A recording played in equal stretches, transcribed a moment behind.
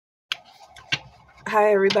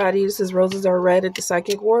Hi, everybody. This is Roses Are Red at the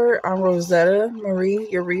Psychic Ward. I'm Rosetta Marie,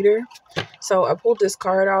 your reader. So I pulled this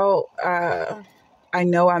card out. I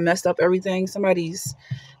know I messed up everything. Somebody's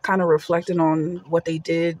kind of reflecting on what they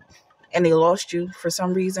did and they lost you for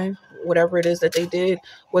some reason. Whatever it is that they did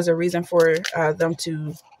was a reason for them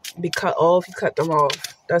to be cut off. You cut them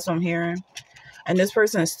off. That's what I'm hearing. And this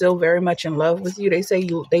person is still very much in love with you. They say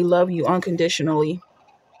they love you unconditionally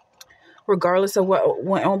regardless of what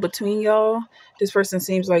went on between y'all. This person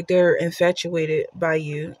seems like they're infatuated by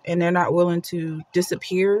you and they're not willing to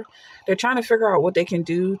disappear. They're trying to figure out what they can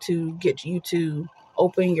do to get you to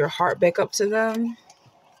open your heart back up to them.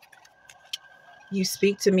 You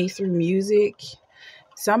speak to me through music.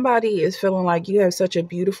 Somebody is feeling like you have such a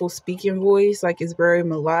beautiful speaking voice, like it's very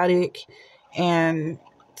melodic, and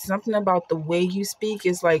something about the way you speak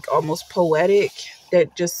is like almost poetic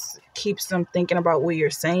that just keeps them thinking about what you're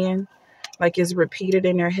saying, like it's repeated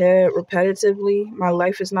in their head repetitively. My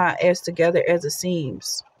life is not as together as it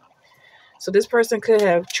seems. So this person could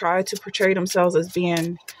have tried to portray themselves as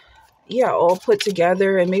being, yeah, all put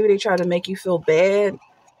together, and maybe they try to make you feel bad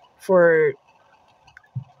for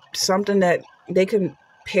something that they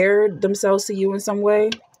compared themselves to you in some way.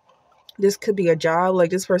 This could be a job. Like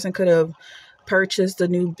this person could have purchased a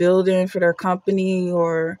new building for their company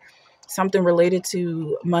or something related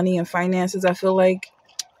to money and finances. I feel like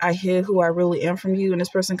I hear who I really am from you, and this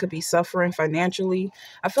person could be suffering financially.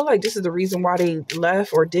 I feel like this is the reason why they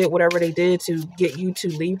left or did whatever they did to get you to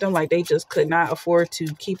leave them. Like they just could not afford to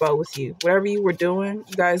keep up with you. Whatever you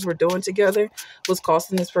guys were doing together was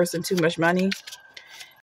costing this person too much money,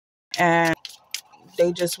 and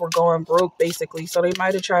they just were going broke basically. So they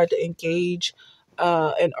might have tried to engage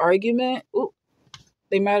an argument. Ooh,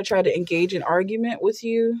 they might have tried to engage an argument with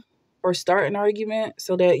you or start an argument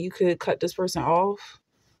so that you could cut this person off.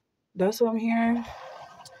 That's what I'm hearing.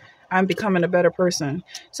 I'm becoming a better person.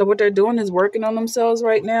 So what they're doing is working on themselves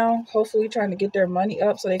right now, hopefully trying to get their money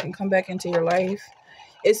up so they can come back into your life.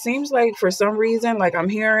 It seems like for some reason, like I'm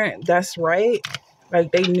hearing that's right.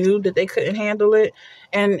 Like they knew that they couldn't handle it.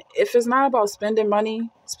 And if it's not about spending money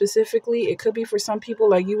specifically, it could be for some people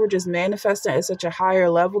like you were just manifesting at such a higher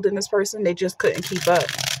level than this person. They just couldn't keep up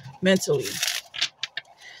mentally.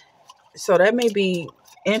 So that may be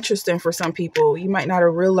interesting for some people. You might not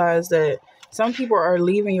have realized that some people are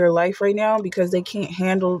leaving your life right now because they can't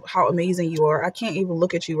handle how amazing you are. I can't even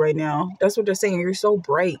look at you right now. That's what they're saying. You're so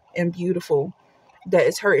bright and beautiful that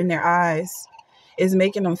it's hurting their eyes. It's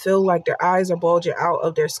making them feel like their eyes are bulging out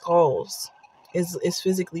of their skulls. It's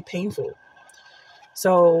physically painful.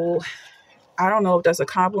 So I don't know if that's a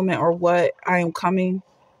compliment or what. I am coming.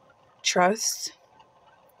 Trust.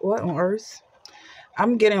 What on earth?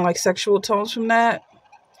 I'm getting like sexual tones from that.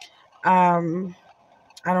 Um,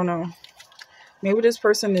 I don't know. Maybe this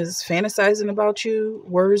person is fantasizing about you.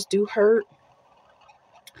 Words do hurt,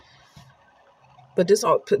 but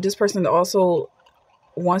this person also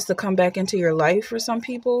wants to come back into your life for some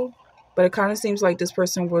people. But it kind of seems like this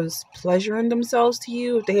person was pleasuring themselves to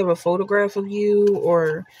you. If they have a photograph of you,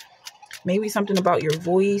 or maybe something about your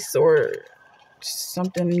voice, or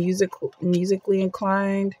something musically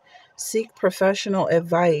inclined, seek professional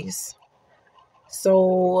advice.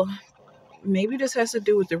 So maybe this has to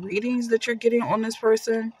do with the readings that you're getting on this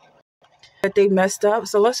person that they messed up.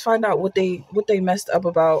 So let's find out what they messed up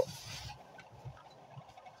about.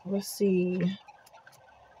 Let's see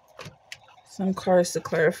some cards to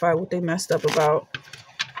clarify what they messed up about.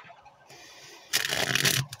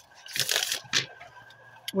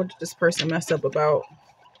 What did this person mess up about?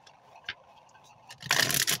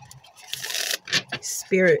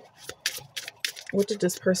 Spirit. What did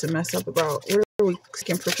this person mess up about? What are we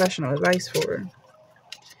seeking professional advice for?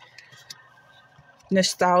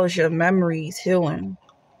 Nostalgia, memories, healing.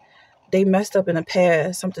 They messed up in the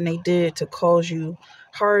past, something they did to cause you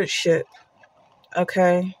hardship.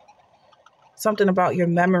 Okay? Something about your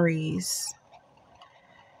memories.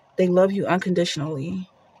 They love you unconditionally.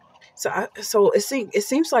 So it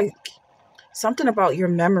seems like something about your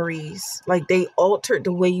memories, like they altered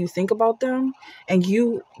the way you think about them, and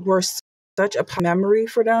you were such a memory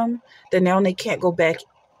for them that now they can't go back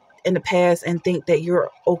in the past and think that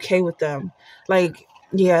you're okay with them. Like,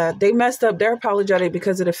 yeah, they messed up. They're apologetic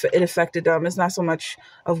because it affected them. It's not so much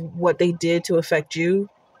of what they did to affect you.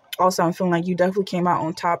 Also, I'm feeling like you definitely came out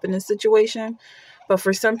on top in this situation. But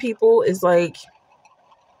for some people, it's like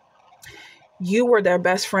you were their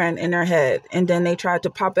best friend in their head, and then they tried to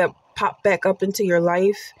pop back up into your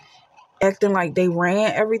life, acting like they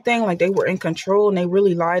ran everything, like they were in control, and they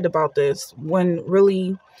really lied about this. When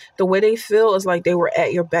really, the way they feel is like they were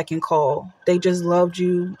at your beck and call. They just loved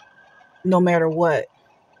you no matter what.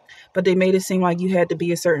 but they made it seem like you had to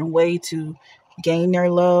be a certain way to gain their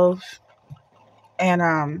love. And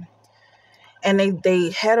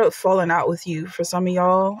they had a falling out with you. For some of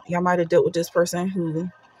y'all might have dealt with this person who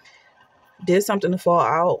did something to fall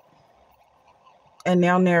out, and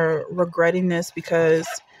now they're regretting this because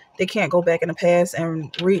they can't go back in the past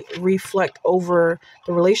and reflect over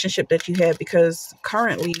the relationship that you had, because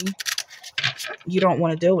currently you don't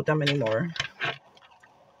want to deal with them anymore.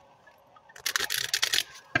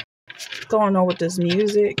 Going on with this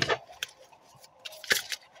music.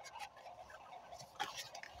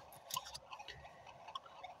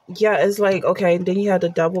 Yeah, it's like, okay, then you have the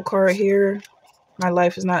double card here. My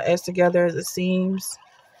life is not as together as it seems.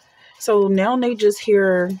 So now they just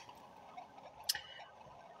hear,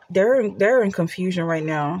 they're in confusion right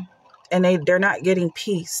now, and they're not getting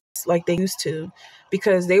peace like they used to,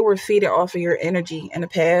 because they were feeding off of your energy in the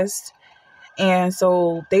past, and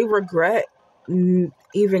so they regret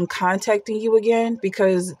even contacting you again,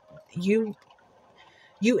 because you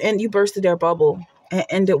bursted their bubble and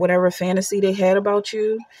ended whatever fantasy they had about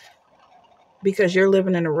you, because you're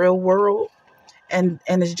living in the real world, and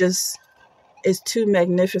it's too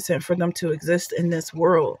magnificent for them to exist in this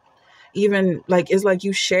world. Even like, it's like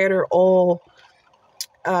you shatter all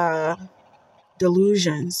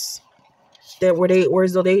delusions that were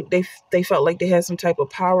as though they felt like they had some type of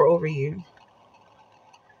power over you.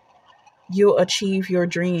 You'll achieve your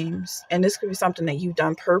dreams, and this could be something that you've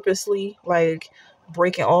done purposely, like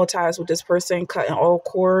breaking all ties with this person, cutting all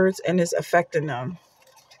cords, and it's affecting them.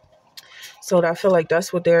 So I feel like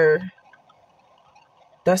that's what they're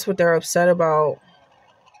upset about.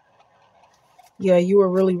 Yeah, you were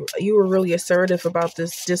really assertive about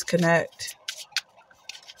this disconnect.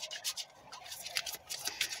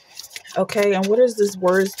 Okay, and what is this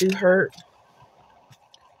words do hurt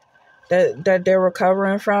that they're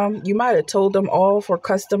recovering from? You might have told them off or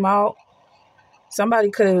cussed them out. Some of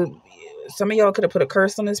y'all could have put a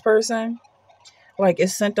curse on this person. Like, it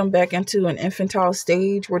sent them back into an infantile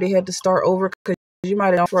stage where they had to start over, because you might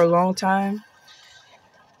have known for a long time.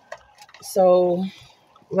 So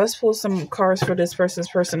let's pull some cards for this person's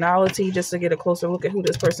personality, just to get a closer look at who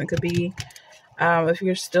this person could be, if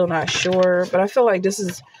you're still not sure. But I feel like this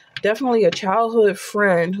is definitely a childhood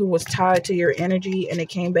friend who was tied to your energy, and they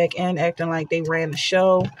came back in acting like they ran the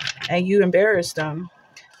show, and you embarrassed them.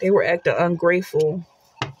 They were acting ungrateful,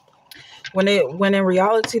 when in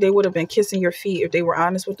reality they would have been kissing your feet if they were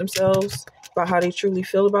honest with themselves about how they truly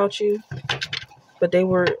feel about you. But they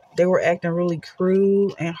were acting really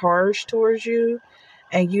crude and harsh towards you,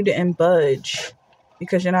 and you didn't budge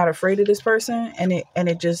because you're not afraid of this person, and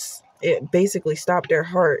it basically stopped their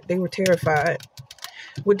heart. They were terrified.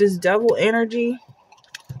 With this devil energy,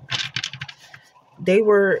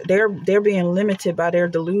 they're being limited by their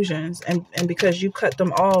delusions, and because you cut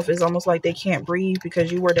them off, it's almost like they can't breathe,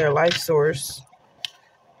 because you were their life source.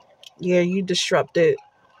 Yeah, you disrupted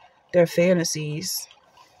their fantasies,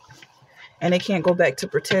 and they can't go back to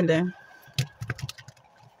pretending.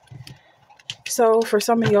 So for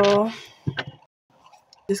some of y'all,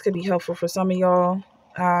 this could be helpful. For some of y'all,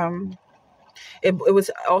 it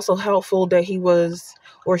was also helpful that he was,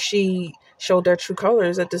 or she showed their true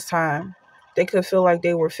colors at this time. They could feel like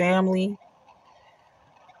they were family,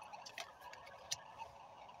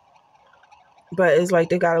 but it's like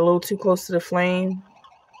they got a little too close to the flame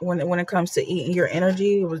when it comes to eating your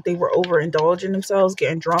energy. They were overindulging themselves,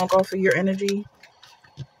 getting drunk off of your energy.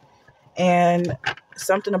 And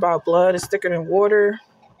something about blood is thicker than water,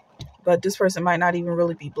 but this person might not even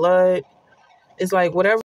really be blood. It's like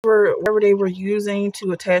whatever they were using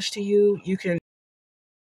to attach to you, you can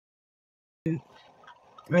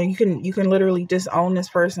literally disown this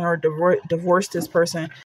person or divorce this person.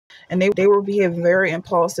 And they were behaving very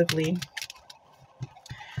impulsively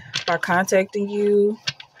by contacting you.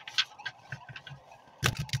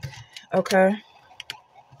 Okay,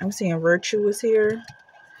 I'm seeing virtue is here.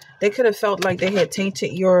 They could have felt like they had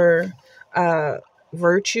tainted your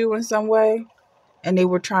virtue in some way, and they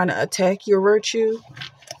were trying to attack your virtue,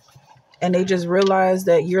 and they just realized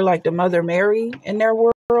that you're like the Mother Mary in their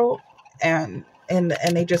world, and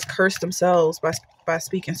they just cursed themselves by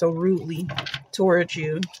speaking so rudely towards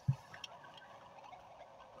you.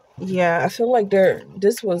 Yeah, I feel like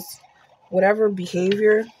this was whatever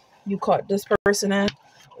behavior you caught this person in,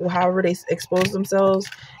 or however they expose themselves,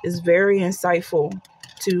 is very insightful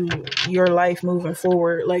to your life moving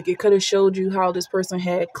forward. Like, it could have showed you how this person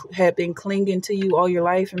had been clinging to you all your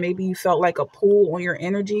life, and maybe you felt like a pull on your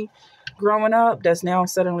energy growing up that's now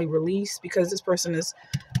suddenly released because this person is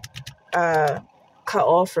cut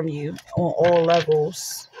off from you on all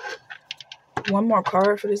levels. One more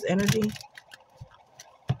card for this energy.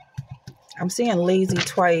 I'm seeing lazy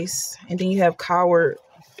twice, and then you have coward.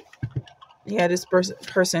 Yeah, this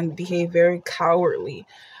person behaved very cowardly.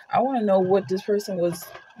 I want to know what this person was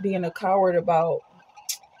being a coward about.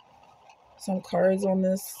 Some cards on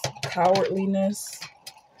this cowardliness.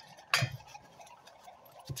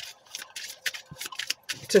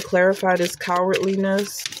 To clarify this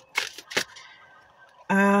cowardliness,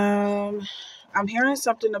 I'm hearing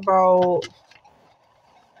something about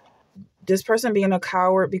this person being a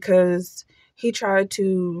coward because he tried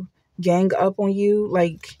to gang up on you,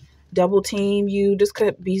 like double team you. This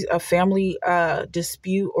could be a family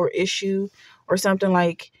dispute or issue or something,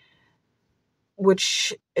 like,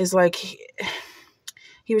 which is like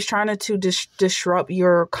he was trying to disrupt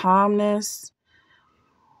your calmness,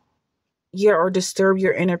 yeah, or disturb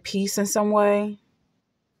your inner peace in some way.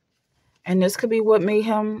 And this could be what made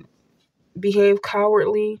him behave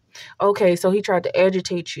cowardly. Okay, so he tried to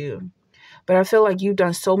agitate you. But I feel like you've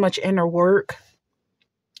done so much inner work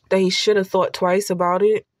that he should have thought twice about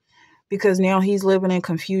it, because now he's living in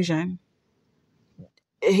confusion.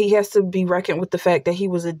 He has to be reckoned with the fact that he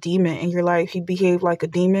was a demon in your life. He behaved like a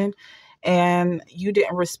demon and you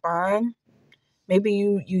didn't respond. Maybe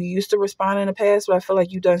you used to respond in the past, but I feel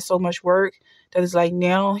like you've done so much work that it's like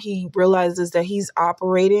now he realizes that he's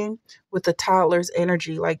operating with a toddler's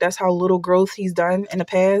energy. Like that's how little growth he's done in the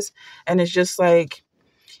past. And it's just like,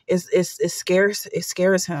 it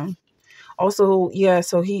scares him. Also, yeah,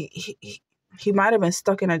 so he might have been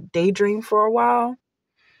stuck in a daydream for a while,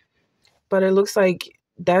 but it looks like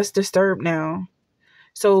that's disturbed now.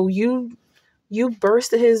 So you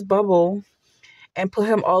bursted his bubble and put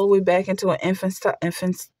him all the way back into an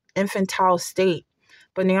infantile state.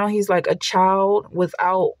 But now he's like a child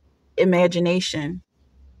without imagination.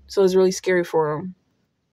 So it's really scary for him.